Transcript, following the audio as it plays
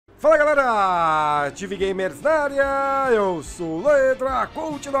Fala galera, TV Gamers na área, eu sou Letra,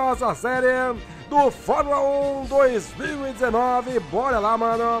 continua nossa série do Fórmula 1 2019, bora lá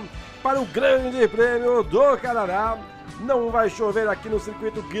mano, para o Grande Prêmio do Canadá. Não vai chover aqui no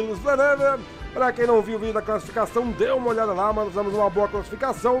Circuito Gilles Villeneuve. Para quem não viu o vídeo da classificação, dê uma olhada lá, mano, fizemos uma boa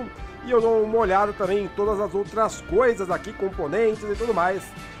classificação. E eu dou uma olhada também em todas as outras coisas aqui, componentes e tudo mais,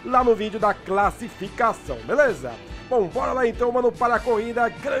 lá no vídeo da classificação, beleza? Bom, bora lá então, mano, para a corrida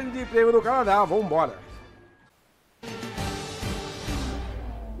Grande Prêmio do Canadá, vambora!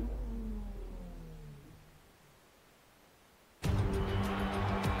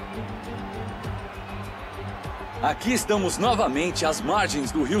 Aqui estamos novamente às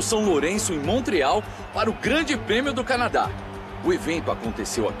margens do Rio São Lourenço, em Montreal, para o Grande Prêmio do Canadá. O evento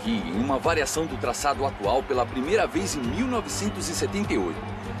aconteceu aqui em uma variação do traçado atual pela primeira vez em 1978.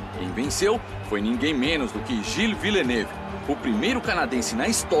 Quem venceu foi ninguém menos do que Gilles Villeneuve, o primeiro canadense na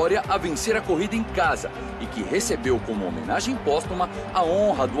história a vencer a corrida em casa e que recebeu como homenagem póstuma a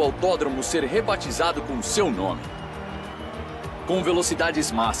honra do autódromo ser rebatizado com seu nome. Com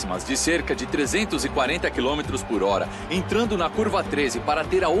velocidades máximas de cerca de 340 km por hora, entrando na curva 13 para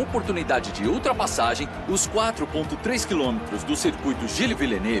ter a oportunidade de ultrapassagem, os 4,3 km do Circuito Gilles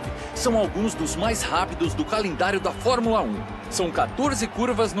Villeneuve são alguns dos mais rápidos do calendário da Fórmula 1. São 14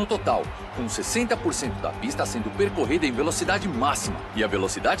 curvas no total, com 60% da pista sendo percorrida em velocidade máxima, e a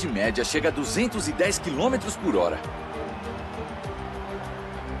velocidade média chega a 210 km por hora.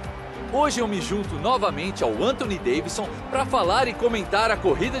 Hoje eu me junto novamente ao Anthony Davidson para falar e comentar a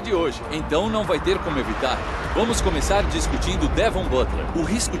corrida de hoje. Então não vai ter como evitar. Vamos começar discutindo Devon Butler. O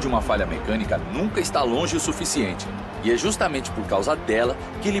risco de uma falha mecânica nunca está longe o suficiente. E é justamente por causa dela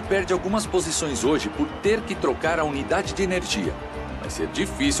que ele perde algumas posições hoje por ter que trocar a unidade de energia. Vai ser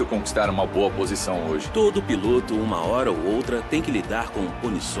difícil conquistar uma boa posição hoje. Todo piloto, uma hora ou outra, tem que lidar com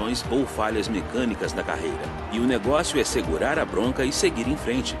punições ou falhas mecânicas na carreira. E o negócio é segurar a bronca e seguir em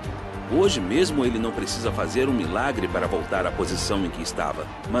frente. Hoje mesmo ele não precisa fazer um milagre para voltar à posição em que estava,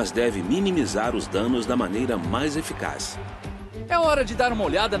 mas deve minimizar os danos da maneira mais eficaz. É hora de dar uma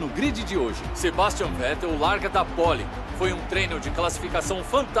olhada no grid de hoje. Sebastian Vettel larga da pole. Foi um treino de classificação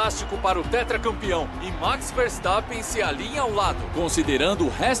fantástico para o tetracampeão e Max Verstappen se alinha ao lado. Considerando o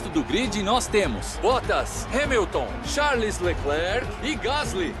resto do grid, nós temos Bottas, Hamilton, Charles Leclerc e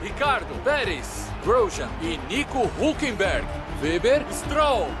Gasly, Ricardo, Pérez, Grosjean e Nico Hülkenberg, Weber,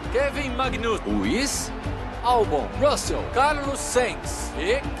 Stroll, Kevin Magnussen, Lewis, Albon, Russell, Carlos Sainz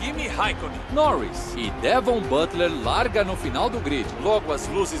e Kimi Raikkonen. Norris e Devon Butler larga no final do grid. Logo as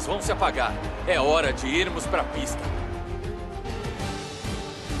luzes vão se apagar. É hora de irmos para a pista.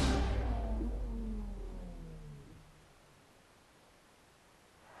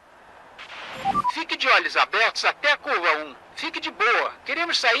 Fique de olhos abertos até a curva 1. Fique de boa.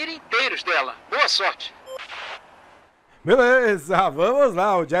 Queremos sair inteiros dela. Boa sorte. Beleza, vamos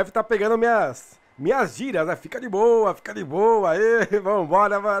lá. O Jeff tá pegando minhas gírias, né? Fica de boa, aí,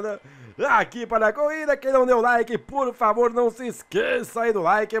 vambora, mano. Aqui para a corrida, quem não deu like, por favor, não se esqueça aí do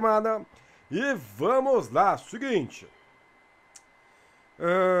like, mano. E vamos lá, seguinte.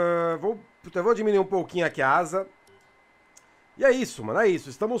 Eu vou diminuir um pouquinho aqui a asa. E é isso, mano, é isso.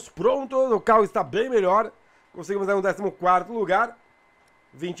 Estamos prontos, o carro está bem melhor. Conseguimos aí um 14º lugar.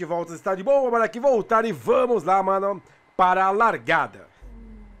 20 voltas está de boa, bora aqui voltar e vamos lá, mano, para a largada.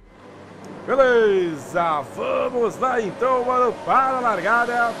 Beleza, vamos lá então, mano, para a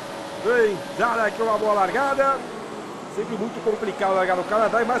largada. Tentar aqui uma boa largada. Sempre muito complicado largar no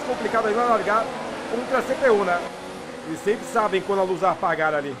Canadá e mais complicado ainda largar contra a CPU, né? Eles sempre sabem quando a luz vai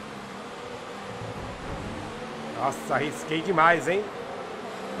apagar ali. Nossa, arrisquei demais, hein?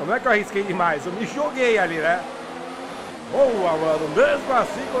 Não é que eu arrisquei demais, eu me joguei ali, né? Boa, mano, mesmo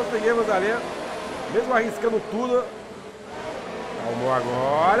assim conseguimos ali, mesmo arriscando tudo. Vamos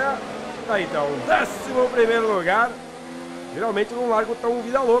agora. Tá, então, 11º lugar. Geralmente eu não largo tão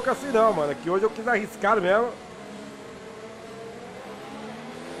vida louca assim não, mano, que hoje eu quis arriscar mesmo.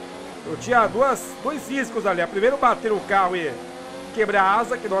 Eu tinha dois riscos ali, a primeiro bater o carro e quebrar a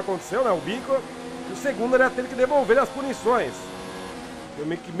asa, que não aconteceu, né, o bico. E o segundo era ter que devolver as punições. Eu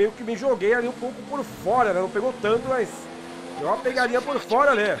meio que me joguei ali um pouco por fora, né, não pegou tanto, mas deu uma pegadinha por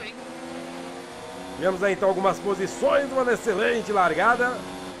fora ali. Tivemos aí então algumas posições, uma excelente largada.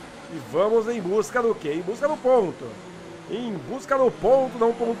 E vamos em busca do quê? Em busca do ponto. Em busca do ponto,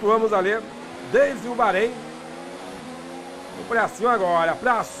 não pontuamos ali desde o Bahrein. Vamos pra cima agora,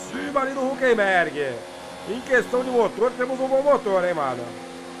 pra cima ali do Hülkenberg. Em questão de motor, temos um bom motor, hein, mano?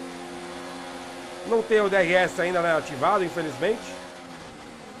 Não tem o DRS ainda, né, ativado, infelizmente.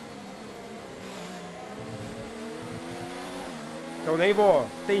 Então nem vou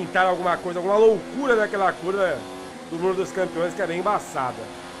tentar alguma coisa, alguma loucura daquela curva do Muro dos Campeões, que é bem embaçada.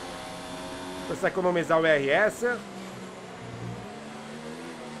 Vou precisar economizar o RS.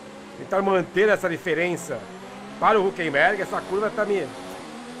 Tentar manter essa diferença para o Hülkenberg. Essa curva tá me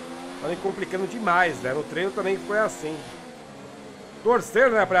complicando demais, né? No treino também foi assim. Torcer,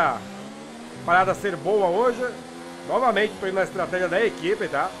 né, pra parada ser boa hoje. Novamente tô indo na estratégia da equipe,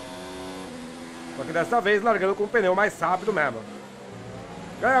 tá? Só que dessa vez largando com o pneu mais rápido mesmo.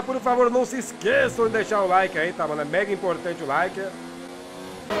 Galera, por favor, não se esqueçam de deixar o like aí, tá, mano? É mega importante o like.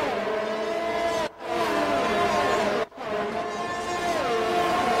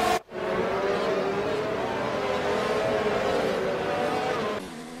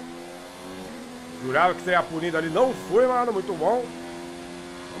 Jurava que seria punido ali, não foi, mano, muito bom.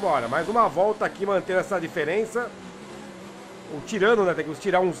 Vambora, mais uma volta aqui, mantendo essa diferença. Ou tirando, né, tem que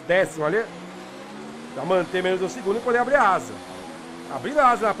tirar uns décimos ali. Pra manter menos de um segundo e poder abrir a asa. Abrindo a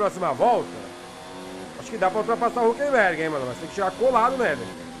asa na próxima volta, acho que dá pra ultrapassar o Hülkenberg, hein, mano. Mas tem que chegar colado nele.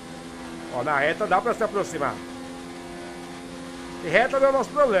 Ó, na reta dá pra se aproximar. E reta não é o nosso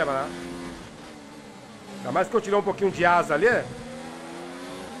problema, né? Ainda mais que eu tirei um pouquinho de asa ali. Então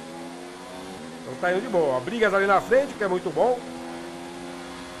tá indo de boa. Brigas ali na frente, que é muito bom.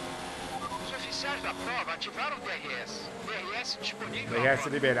 Os oficiais da prova ativaram o DRS. DRS disponível. DRS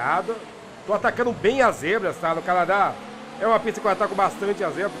liberado. Tô atacando bem as zebras, tá? No Canadá é uma pista que eu ataco bastante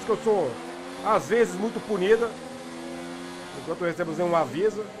as zebras, por isso que eu sou, às vezes, muito punida. Enquanto recebemos um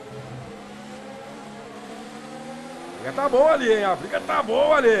aviso. A briga tá boa ali, hein? A briga tá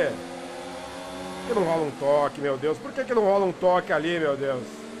boa ali. Por que não rola um toque, meu Deus? Por que não rola um toque ali, meu Deus?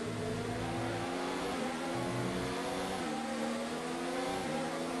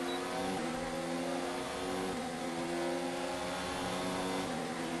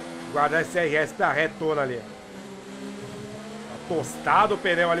 Guardar esse RS pra retona ali. Tá tostado o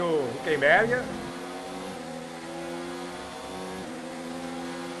pneu ali, o Hülkenberg.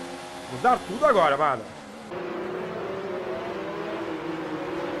 Vamos dar tudo agora, mano.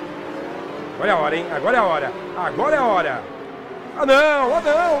 Agora é a hora, hein? Agora é a hora. Agora é a hora. Ah, não! Ah,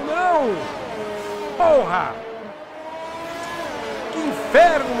 não! Não! Porra! Que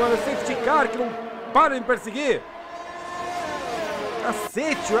inferno, mano. Safety car que não para de me perseguir.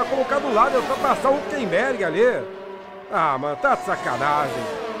 Cacete, eu ia colocar do lado, eu ia passar o Hülkenberg ali. Ah, mano, tá de sacanagem.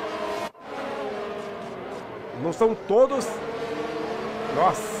 Não são todos.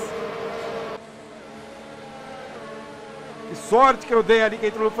 Nossa. Que sorte que eu dei ali que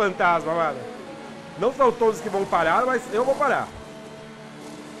entrou no fantasma, mano. Não são todos que vão parar, mas eu vou parar.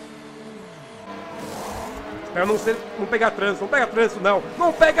 Espero não pegar trânsito. Não pega trânsito, não.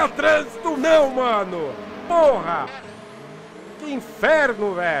 Não pega trânsito, não, mano. Porra. Que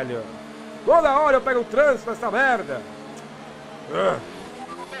inferno, velho. Toda hora eu pego o trânsito nessa merda.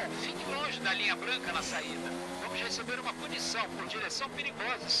 Fique longe da linha branca na saída. Vamos receber uma punição por direção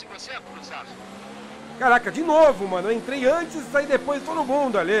perigosa se você a cruzar. Caraca, de novo, mano. Eu entrei antes e saí depois de todo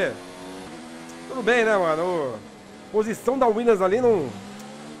mundo ali. Tudo bem, né, mano? A posição da Williams ali não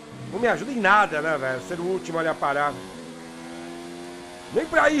me ajuda em nada, né, velho? Ser o último ali a parar. Nem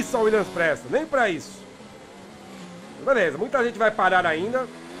pra isso a Williams presta. Nem pra isso. Beleza, muita gente vai parar ainda.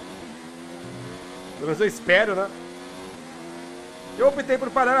 Pelo menos eu espero, né? Eu optei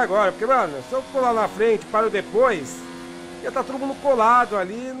por parar agora, porque, mano, se eu for lá na frente, paro depois, ia estar todo mundo colado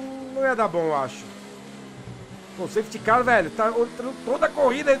ali, não ia dar bom, eu acho. Pô, safety car, velho, tá toda a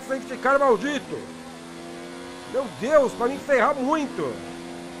corrida de safety car maldito. Meu Deus, pra me ferrar muito.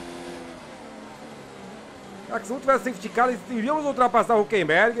 Cara, se não tivesse safety car, iríamos ultrapassar o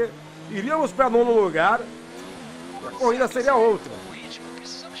Hülkenberg, iríamos pra 9º lugar. A corrida seria outra.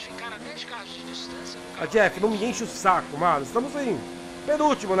 A Jeff, não me enche o saco, mano. Estamos em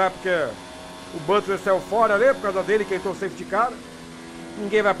penúltimo, né? Porque o Butler saiu fora ali, por causa dele que entrou o safety car.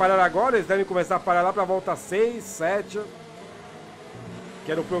 Ninguém vai parar agora, eles devem começar a parar lá pra volta 6, 7.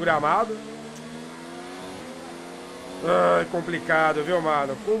 Que era o programado. Ai, complicado, viu,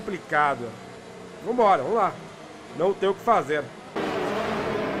 mano? Complicado. Vambora, vamos lá. Não tem o que fazer.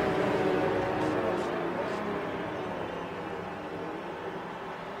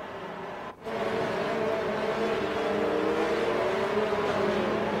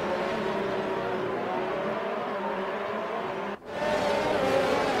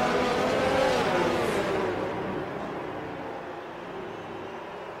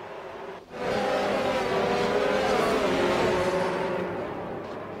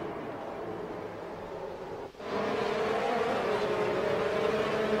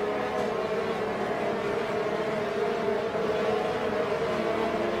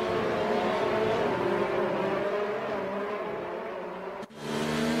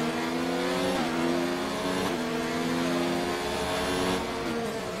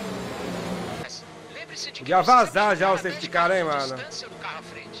 Lembre-se de que Podia vazar você já o tem safety car, hein, mano? distância do carro à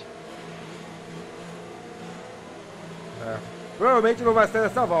frente. É. Provavelmente não vai ser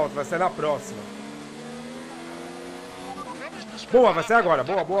nessa volta, vai ser na próxima. Boa, vai ser agora.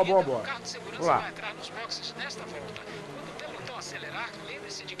 Boa, boa, boa, boa. Vamos lá.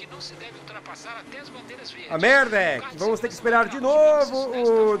 A merda é que vamos ter que esperar de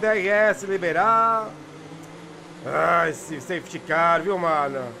novo o DRS liberar. Ai, esse safety car, viu,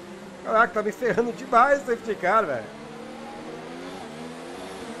 mano? Caraca, tá me ferrando demais o safety car, velho.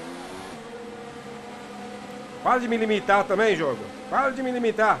 Para de me limitar também, jogo. Para de me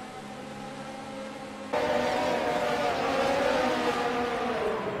limitar.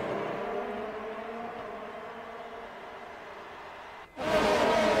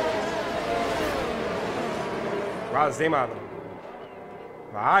 Quase, hein, mano.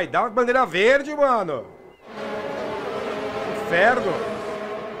 Vai, dá uma bandeira verde, mano. Inferno.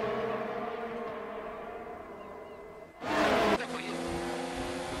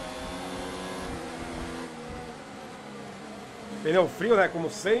 Pneu frio, né? Como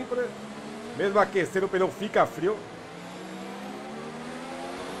sempre. Mesmo aquecendo, o pneu fica frio.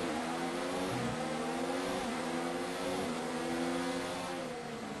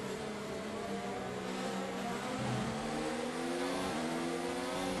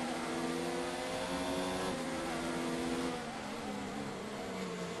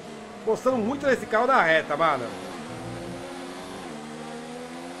 Gostando muito desse carro na reta, mano.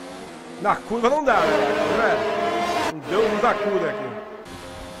 Na curva não dá, né? Não deu luz da curva aqui.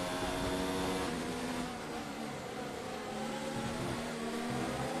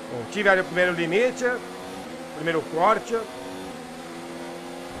 Bom, tive ali o primeiro limite. Primeiro corte.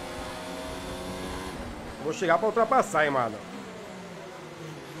 Vou chegar pra ultrapassar, hein, mano.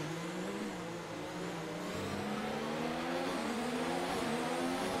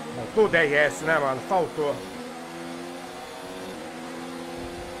 Faltou o DRS, né, mano? Faltou.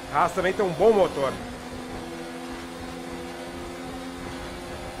 A Haas também tem um bom motor.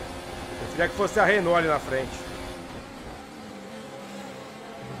 Eu queria que fosse a Renault ali na frente.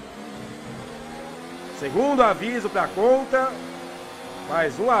 Segundo aviso pra conta.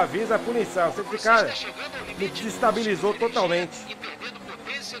 Mais um aviso à punição. Você ficar me desestabilizou totalmente. E perdendo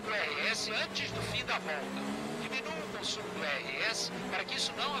potência do RS antes do fim da volta. Diminua o consumo do RS para que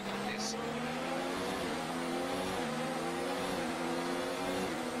isso não aconteça.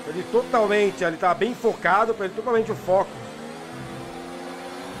 Ele totalmente, ele tá bem focado, ele totalmente o foco.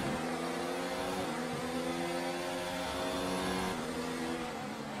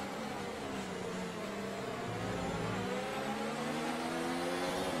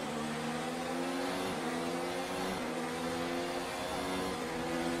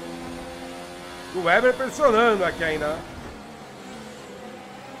 O Weber pressionando aqui ainda, né?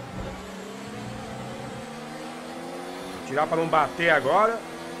 Tirar para não bater agora.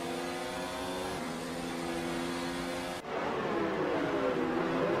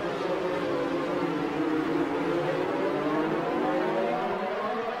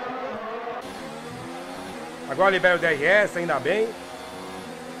 Agora libera o DRS, ainda bem.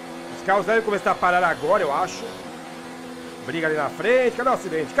 Os carros devem começar a parar agora, eu acho. Briga ali na frente. Cadê o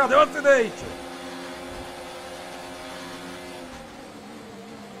acidente? Cadê o acidente?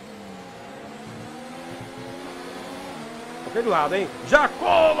 Coloquei do lado, hein? Já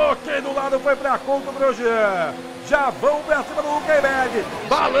coloquei do lado, foi pra conta do Jean. Já vão pra cima do Huckenberg.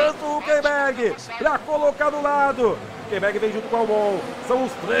 Balança o Huckenberg pra colocar do lado. Huckenberg vem junto com o Albon. São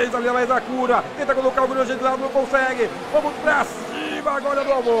os três ali mais da cura. Tenta colocar o Grosjean de lado, não consegue. Vamos pra cima agora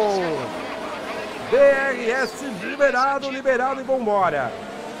do Albon. DRS liberado e vambora.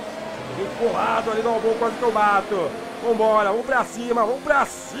 Vem colado ali do Albon, quase que eu bato. Vambora, vamos pra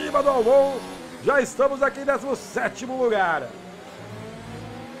cima do Albon. Já estamos aqui em 17º lugar.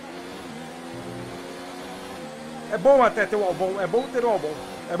 É bom até ter o Albon, é bom ter o Albon.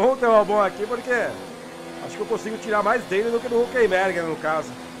 É bom ter o Albon aqui porque acho que eu consigo tirar mais dele do que do Huckenberg, no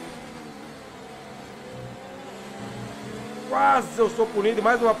caso. Quase eu sou punido,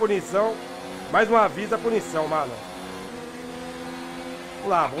 mais uma punição. Mais um aviso, a punição, mano.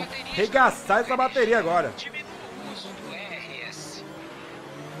 Vamos lá, vamos regaçar essa bateria agora.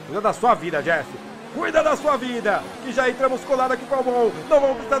 Cuida da sua vida, Jeff. Cuida da sua vida. Que já entramos colado aqui com o Albon. Não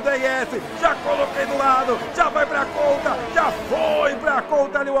vamos precisar do DRS. Já coloquei do lado. Já vai pra conta. Já foi pra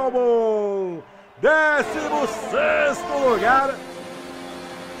conta ali o Albon. 16º lugar.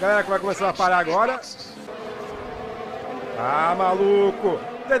 Galera que vai começar a parar agora. Ah, maluco.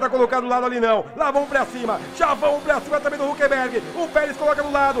 Daí tá colocado do lado ali não. Lá vão pra cima. Já vão pra cima também do Hülkenberg. O Pérez coloca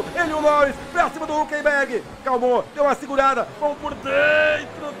do lado. Ele e o Norris pra cima do Hülkenberg. Calmou, deu uma segurada. Vão por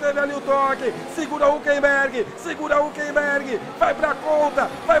dentro. Teve ali o toque. Segura o Hülkenberg. Segura o Hülkenberg. Vai pra conta.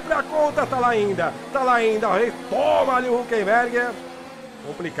 Vai pra conta. Tá lá ainda. Tá lá ainda. Toma ali o Hülkenberg.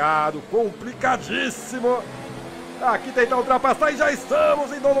 Complicado. Complicadíssimo. Aqui tentar ultrapassar e já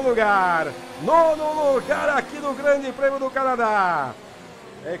estamos em nono lugar. Nono lugar aqui no Grande Prêmio do Canadá.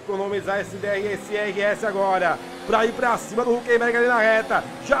 Economizar esse DRS agora para ir para cima do Hülkenberg ali na reta.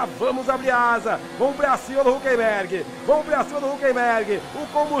 Já vamos abrir asa. Vamos para cima do Hülkenberg. Vamos para cima do Hülkenberg. O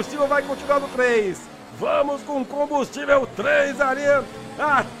combustível vai continuar no 3. Vamos com combustível 3 ali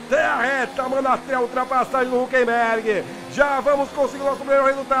até a reta, mano, até a ultrapassagem do Hülkenberg. Já vamos conseguir o nosso primeiro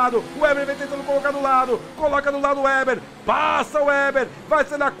resultado. O Weber vem tentando colocar do lado. Coloca do lado o Weber. Passa o Weber. Vai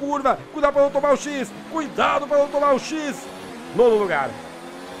ser na curva. Cuidado para não tomar o X. Cuidado para não tomar o X. Nono lugar.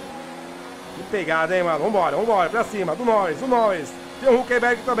 Que pegada, hein, mano? Vambora, vambora. Pra cima. Do Norris, do Norris. Tem o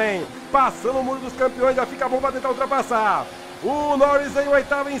Hülkenberg também. Passando o muro dos campeões. Já fica bom para tentar ultrapassar. O Norris em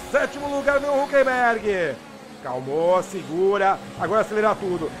oitavo, em sétimo lugar vem o Hülkenberg. Calmou, segura. Agora acelerar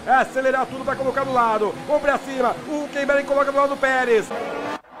tudo. Acelerar tudo para colocar do lado. Vamos pra cima. O Hülkenberg coloca do lado do Pérez.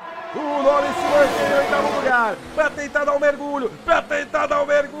 O Norris se mantém em oitavo lugar. Para tentar dar um mergulho. Para tentar dar um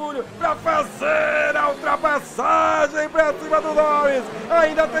mergulho. Para fazer a ultrapassagem para cima do Norris.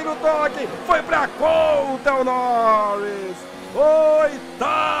 Ainda tem o toque. Foi para conta o Norris.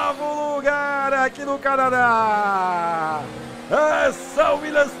 Oitavo lugar aqui no Canadá. Essa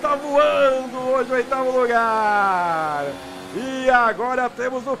Williams está voando hoje, oitavo lugar. E agora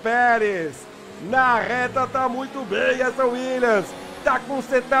temos o Pérez. Na reta tá muito bem essa Williams. Tá com um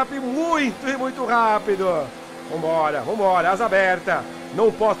setup muito e muito rápido. Vambora, vambora, asa aberta.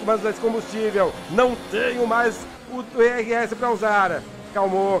 Não posso mais usar esse combustível. Não tenho mais o DRS para usar.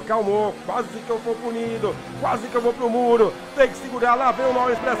 Calmou, calmou, quase que eu vou punido, quase que eu vou pro muro, tem que segurar, lá vem o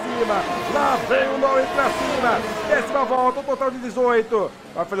Norris pra cima, lá vem o Norris pra cima, décima volta, o total de 18,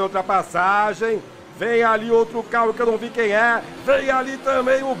 vai fazer ultrapassagem, vem ali outro carro que eu não vi quem é, vem ali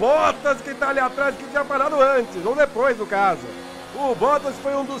também o Bottas que tá ali atrás, que tinha parado antes, ou depois no caso, o Bottas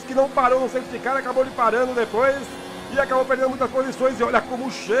foi um dos que não parou no safety car, acabou ele parando depois, e acabou perdendo muitas posições, e olha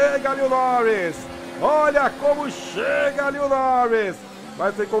como chega ali o Norris, olha como chega ali o Norris.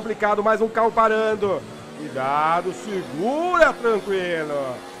 Vai ser complicado, mais um carro parando. Cuidado, segura,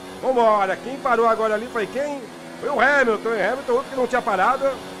 tranquilo. Vambora, quem parou agora ali foi quem? Foi o Hamilton, outro que não tinha parado.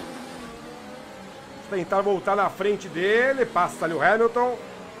 Tentar voltar na frente dele, passa ali o Hamilton.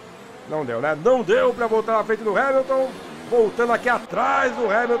 Não deu, né? Não deu para voltar na frente do Hamilton. Voltando aqui atrás do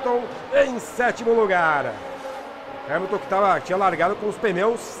Hamilton em sétimo lugar. Hamilton que tinha largado com os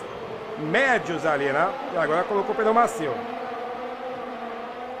pneus médios ali, né? E agora colocou o pneu macio.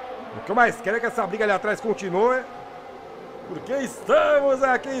 O que eu mais quero é que essa briga ali atrás continue, porque estamos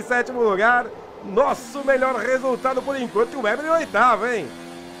aqui em sétimo lugar. Nosso melhor resultado por enquanto, e o Weber em oitavo, hein?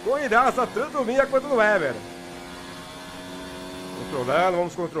 Corridaça, tanto minha quanto do Weber. Controlando,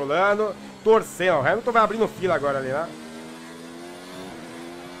 vamos controlando. Torcendo, o Hamilton vai abrindo fila agora ali, né?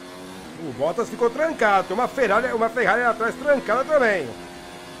 O Bottas ficou trancado, tem uma Ferrari ali atrás trancada também.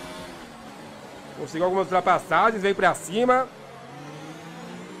 Conseguiu algumas ultrapassagens, vem pra cima.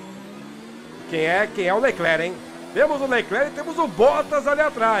 Quem é o Leclerc, hein? Temos o Leclerc e temos o Bottas ali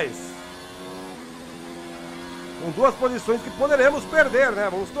atrás. Com duas posições que poderemos perder, né?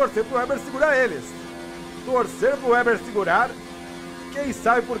 Vamos torcer pro Weber segurar eles. Torcer pro Weber segurar. Quem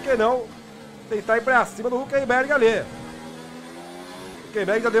sabe por que não tentar ir pra cima do Hülkenberg ali. O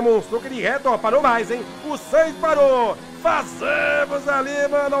Hülkenberg já demonstrou que ele reto, ó, parou mais, hein? O Sainz parou. Fazemos ali,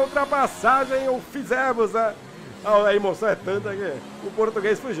 mano, a ultrapassagem, ou fizemos, né? A emoção é tanta que o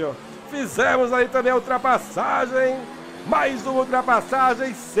português fugiu. Fizemos ali também a ultrapassagem, mais uma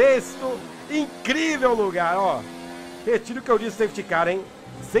ultrapassagem, sexto, incrível lugar, ó. Retiro o que eu disse, safety car, hein?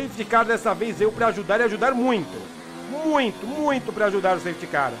 Safety car dessa vez veio para ajudar e ajudar muito. Muito, muito para ajudar o safety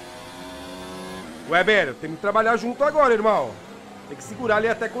car. Weber, tem que trabalhar junto agora, irmão. Tem que segurar ali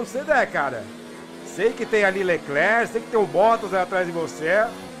até quando você der, cara. Sei que tem ali Leclerc, sei que tem um Bottas ali atrás de você.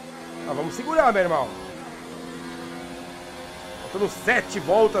 Mas vamos segurar, meu irmão. Faltando 7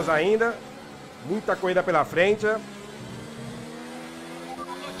 voltas ainda. Muita corrida pela frente.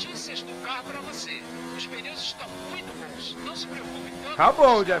 Notícias do carro para você. Os pneus estão muito bons. Não se preocupe. Tá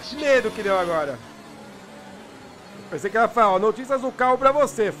bom, Jeff. Que medo que deu agora. Pensei que ela falou, notícias do carro pra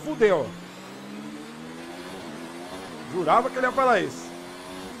você. Fudeu. Jurava que ele ia falar isso.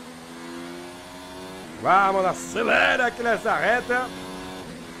 Vamos, acelera aqui nessa reta.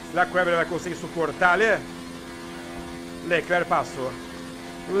 Será que o Weber vai conseguir suportar ali? Leclerc passou.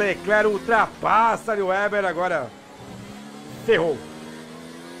 Leclerc ultrapassa ali o Weber, agora ferrou.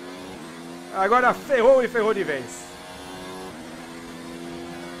 Agora ferrou e ferrou de vez.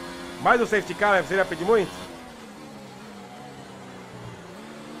 Mais um safety car, você ia pedir muito?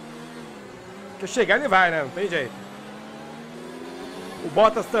 Porque chegar ele vai, né? Não tem jeito. O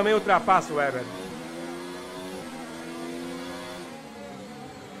Bottas também ultrapassa o Weber.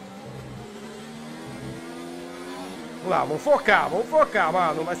 Vamos lá, vamos focar,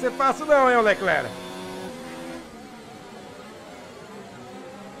 mano. Não vai ser fácil não, hein, o Leclerc.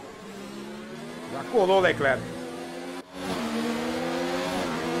 Já colou o Leclerc.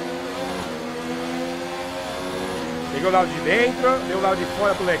 Peguei o lado de dentro, deu o lado de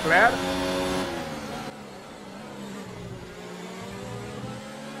fora pro Leclerc.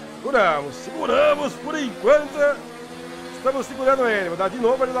 Seguramos por enquanto. Estamos segurando ele. Vou dar de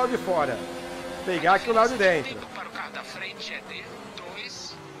novo ali o lado de fora. Pegar aqui o lado de dentro.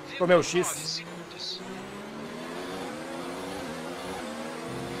 Tomei o X.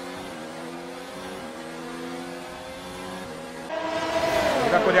 Ele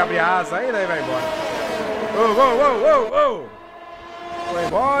vai poder abrir a asa ainda e vai embora. Foi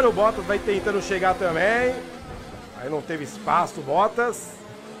embora, o Bottas vai tentando chegar também. Aí não teve espaço o Bottas.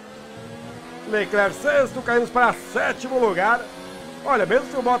 Leclerc sexto, caímos para sétimo lugar. Olha, mesmo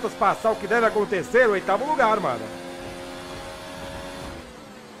se o Bottas passar, o que deve acontecer, o oitavo lugar, mano.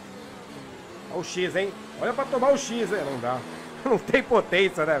 Olha o X, hein? Olha pra tomar o X, hein? Não dá. Não tem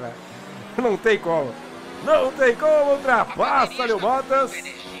potência, né, velho? Não tem como. Não tem como, ultrapassa ali o Bottas.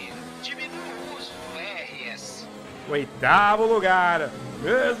 Oitavo lugar.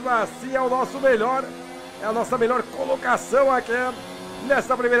 Mesmo assim, é o nosso melhor. É a nossa melhor colocação aqui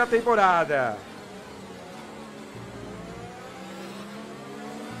nessa primeira temporada.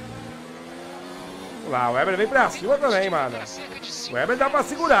 Vamos lá, o Weber vem pra cima também, mano. O Weber dá pra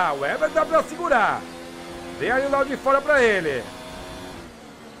segurar, Dei aí o lado de fora pra ele.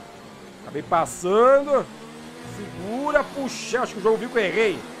 Acabei passando. Segura, puxa. Acho que o jogo viu que eu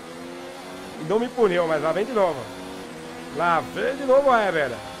errei. E não me puniu, mas lá vem de novo. Lá vem de novo o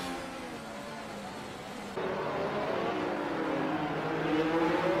Weber.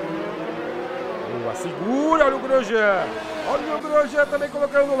 Segura, olha o Grosjean. Olha o Grosjean também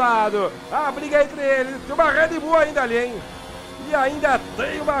colocando do lado. Ah, briga entre eles. Tem uma Red Bull ainda ali, hein? E ainda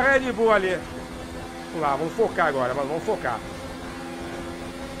tem uma Red Bull ali. Vamos lá, vamos focar agora, mano. Vamos focar.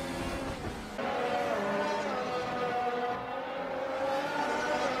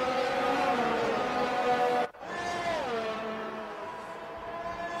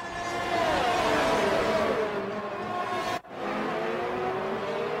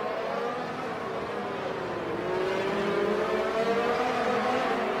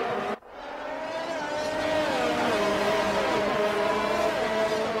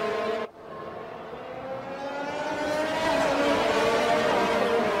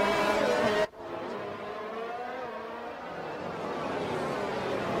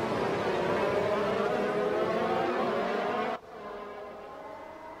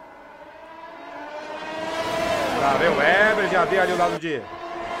 Lá vem o Weber, já dei ali o lado de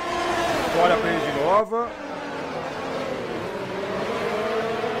fora pra ele de novo.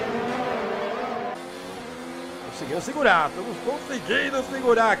 Conseguindo segurar, estamos conseguindo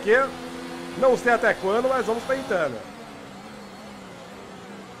segurar aqui. Não sei até quando, mas vamos tentando.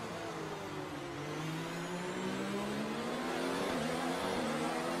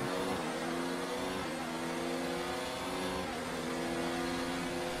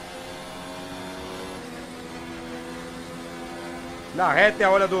 Na reta é a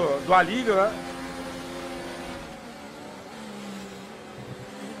hora do alívio, né?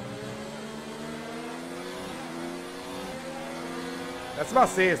 Décima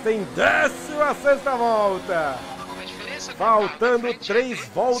sexta, hein? 16ª volta. Faltando 3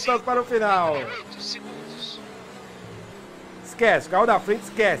 voltas para o final. Esquece, o carro da frente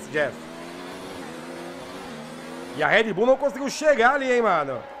esquece, Jeff. E a Red Bull não conseguiu chegar ali, hein,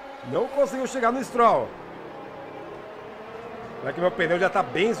 mano? Não conseguiu chegar no Stroll. Olha que meu pneu já tá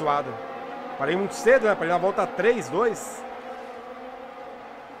bem zoado. Parei muito cedo, né? Parei na volta 3, 2.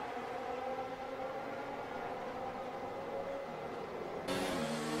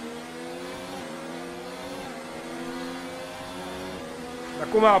 Olha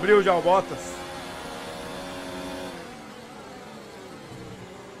como abriu já o Bottas.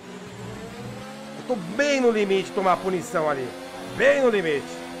 Eu tô bem no limite de tomar punição ali. Bem no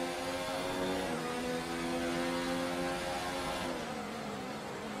limite.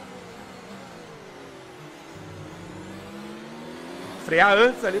 Frear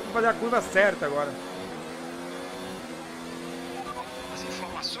antes ali para fazer a curva certa agora.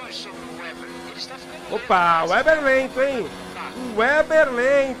 Opa, o Weber lento, hein? O Weber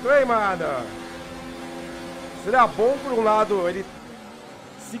lento, hein, mano? Seria bom, por um lado, ele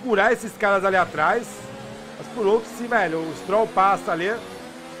segurar esses caras ali atrás. Mas por outro, se, velho, o Stroll passa ali,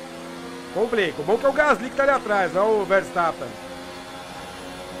 complica. O bom que é o Gasly que tá ali atrás, não o Verstappen.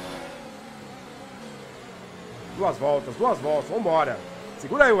 Duas voltas, vambora.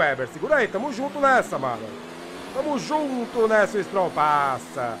 Segura aí, Weber, segura aí, tamo junto nessa, mano. Tamo junto nessa, o Stroll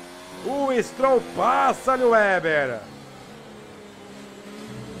passa. O Stroll passa no Weber.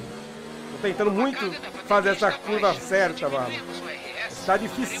 Tô tentando muito fazer essa curva certa, mano. Tá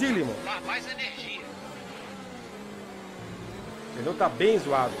dificílimo. O pneu tá bem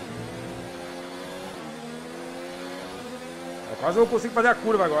zoado. Eu quase não consigo fazer a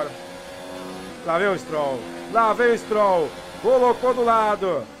curva agora. Lá vem o Stroll. Lá vem o Stroll. Colocou do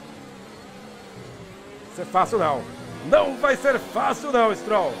lado. Vai ser fácil não. Não vai ser fácil não,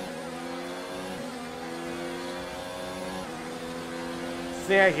 Stroll.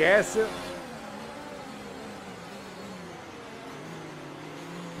 Sem RS.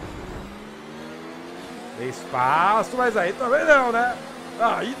 Tem espaço, mas aí também não, né?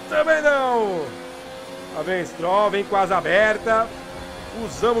 Aí também não. Lá vem Stroll, vem com a asa aberta.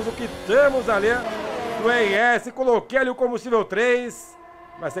 Usamos o que temos ali no RS. Coloquei ali o combustível 3.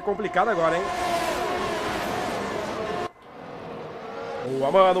 Vai ser complicado agora, hein?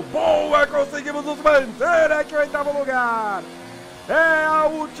 Boa, mano. Boa! Conseguimos nos manter aqui no 8º lugar. É a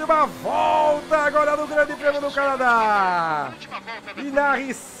última volta agora do Grande Prêmio do Canadá. E na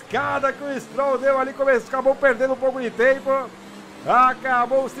arriscada que o Stroll deu ali, acabou perdendo um pouco de tempo.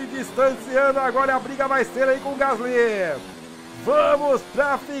 Acabou se distanciando. Agora a briga vai ser aí com o Gasly. Vamos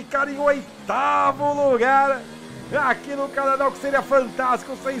para ficar em 8º lugar aqui no Canadá, o que seria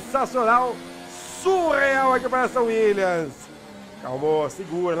fantástico, sensacional, surreal aqui para essa Williams. Calma,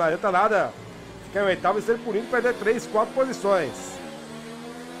 segura, não adianta nada ficar em 8º e ser punido, perder 3, 4 posições.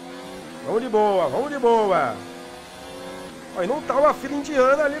 Vamos de boa, vamos de boa. Olha, não tá uma fila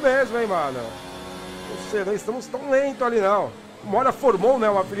indiana ali mesmo, hein, mano. Ou seja, não estamos tão lentos ali, não. Uma hora formou, né,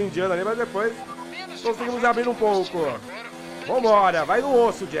 uma fila indiana ali, mas depois conseguimos abrir um pouco. Vambora, vai no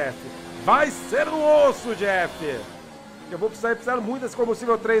osso, Jeff. Vai ser no osso, Jeff. Eu vou precisar muito desse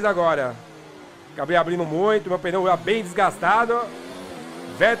combustível 3 agora. Acabei abrindo muito, meu pneu já bem desgastado.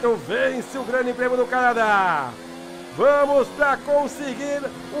 Vettel vence o Grande Prêmio do Canadá. Vamos para conseguir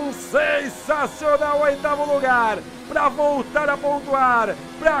um sensacional 8º lugar. Para voltar a pontuar.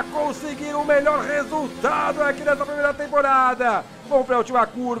 Para conseguir o melhor resultado aqui nessa primeira temporada. Vamos para a última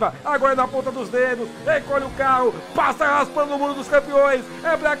curva. Agora na ponta dos dedos. Recolhe o carro. Passa raspando o muro dos campeões.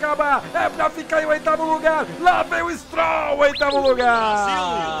 É para acabar. É para ficar em 8º lugar. Lá vem o Stroll, 8º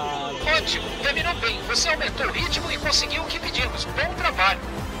lugar. Ótimo, terminou bem. Você aumentou o ritmo e conseguiu o que pedimos. Bom trabalho.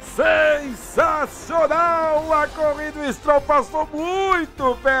 Sensacional! A corrida do Stroll passou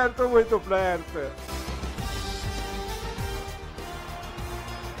muito perto, muito perto.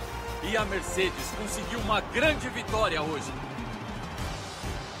 E a Mercedes conseguiu uma grande vitória hoje.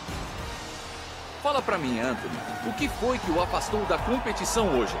 Fala pra mim, Anthony, o que foi que o afastou da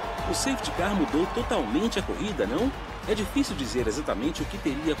competição hoje? O safety car mudou totalmente a corrida, não? É difícil dizer exatamente o que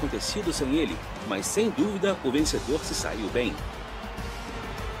teria acontecido sem ele, mas sem dúvida o vencedor se saiu bem.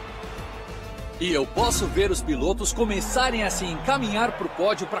 E eu posso ver os pilotos começarem a se encaminhar para o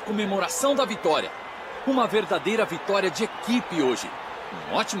pódio para a comemoração da vitória. Uma verdadeira vitória de equipe hoje.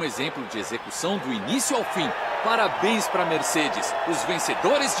 Um ótimo exemplo de execução do início ao fim. Parabéns para a Mercedes, os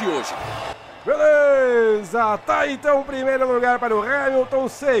vencedores de hoje. Beleza, tá então primeiro lugar para o Hamilton,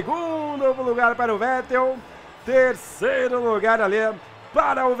 segundo lugar para o Vettel, terceiro lugar ali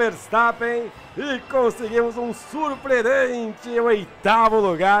para o Verstappen e conseguimos um surpreendente 8º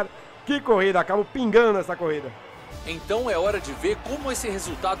lugar. Que corrida, acabo pingando essa corrida. Então é hora de ver como esse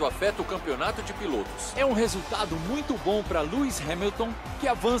resultado afeta o campeonato de pilotos. É um resultado muito bom para Lewis Hamilton, que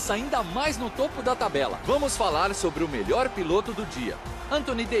avança ainda mais no topo da tabela. Vamos falar sobre o melhor piloto do dia.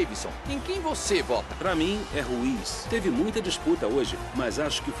 Anthony Davidson, em quem você vota? Para mim é Ruiz. Teve muita disputa hoje, mas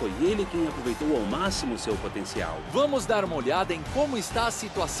acho que foi ele quem aproveitou ao máximo seu potencial. Vamos dar uma olhada em como está a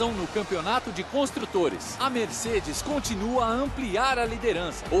situação no campeonato de construtores. A Mercedes continua a ampliar a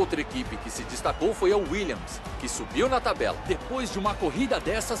liderança. Outra equipe que se destacou foi a Williams, que subiu na tabela. Depois de uma corrida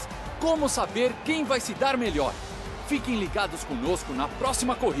dessas, como saber quem vai se dar melhor? Fiquem ligados conosco na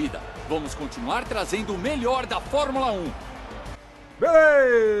próxima corrida. Vamos continuar trazendo o melhor da Fórmula 1.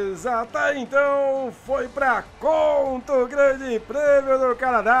 Beleza, tá então, foi pra conta o Grande Prêmio do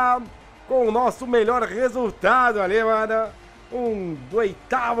Canadá, com o nosso melhor resultado ali, mano. Do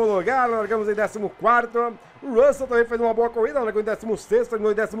 8º lugar, largamos em 14º, O Russell também fez uma boa corrida, largou em 16º,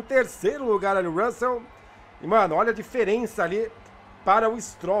 terminou em 13º lugar ali o Russell. E, mano, olha a diferença ali para o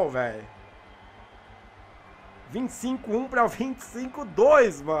Stroll, velho. 25-1 para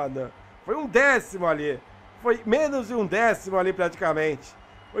 25-2, mano. Foi um décimo ali. Foi menos de um décimo ali praticamente.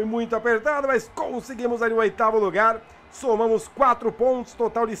 Foi muito apertado, mas conseguimos ali o 8º lugar. Somamos 4 pontos,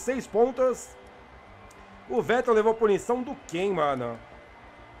 total de 6 pontos. O Vettel levou punição do quem, mano?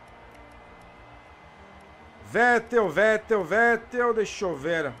 Vettel, deixa eu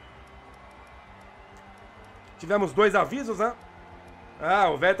ver. Tivemos 2 avisos, né? Ah,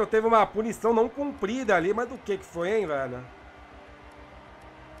 o Vettel teve uma punição não cumprida ali, mas do que foi, hein, velho?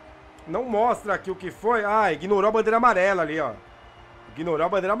 Não mostra aqui o que foi. Ah, ignorou a bandeira amarela ali, ó. Ignorou a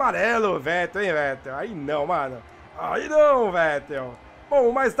bandeira amarela, o Vettel, hein, Vettel? Aí não, mano. Aí não, Vettel.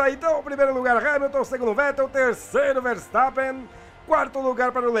 Bom, mas tá aí então, o primeiro lugar Hamilton, segundo Vettel, terceiro Verstappen, quarto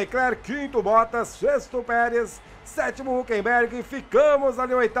lugar para o Leclerc, quinto Bottas, sexto Pérez, sétimo Hülkenberg, ficamos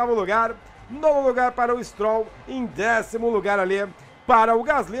ali no 8º lugar, nono lugar para o Stroll, em 10º lugar ali para o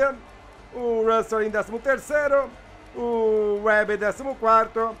Gasly, o Russell em 13º, o Webb em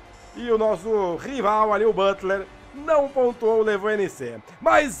 14º e o nosso rival ali, o Butler, não pontuou, levou NC.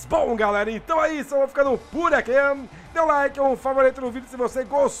 Mas bom, galera, então é isso, eu vou ficando por aqui. Dê um like, um favorito no vídeo se você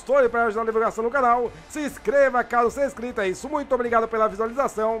gostou e para ajudar a divulgação no canal. Se inscreva caso seja inscrito, é isso. Muito obrigado pela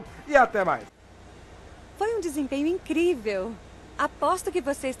visualização e até mais. Foi um desempenho incrível. Aposto que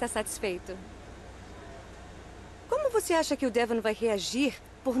você está satisfeito. Como você acha que o Devon vai reagir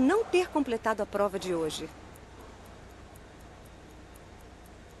por não ter completado a prova de hoje?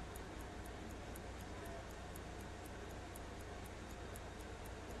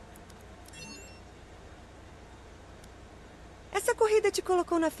 Essa corrida te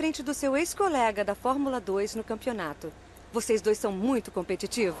colocou na frente do seu ex-colega da Fórmula 2 no campeonato. Vocês dois são muito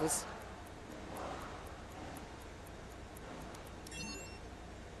competitivos.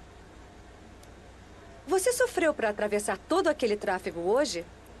 Você sofreu para atravessar todo aquele tráfego hoje?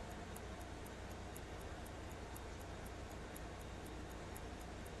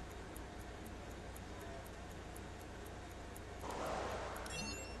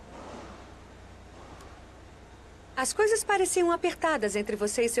 As coisas pareciam apertadas entre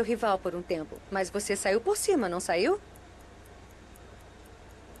você e seu rival por um tempo, mas você saiu por cima, não saiu?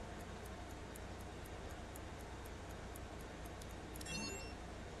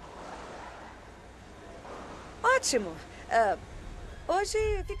 Ótimo!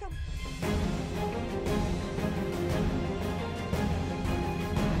 Hoje fica...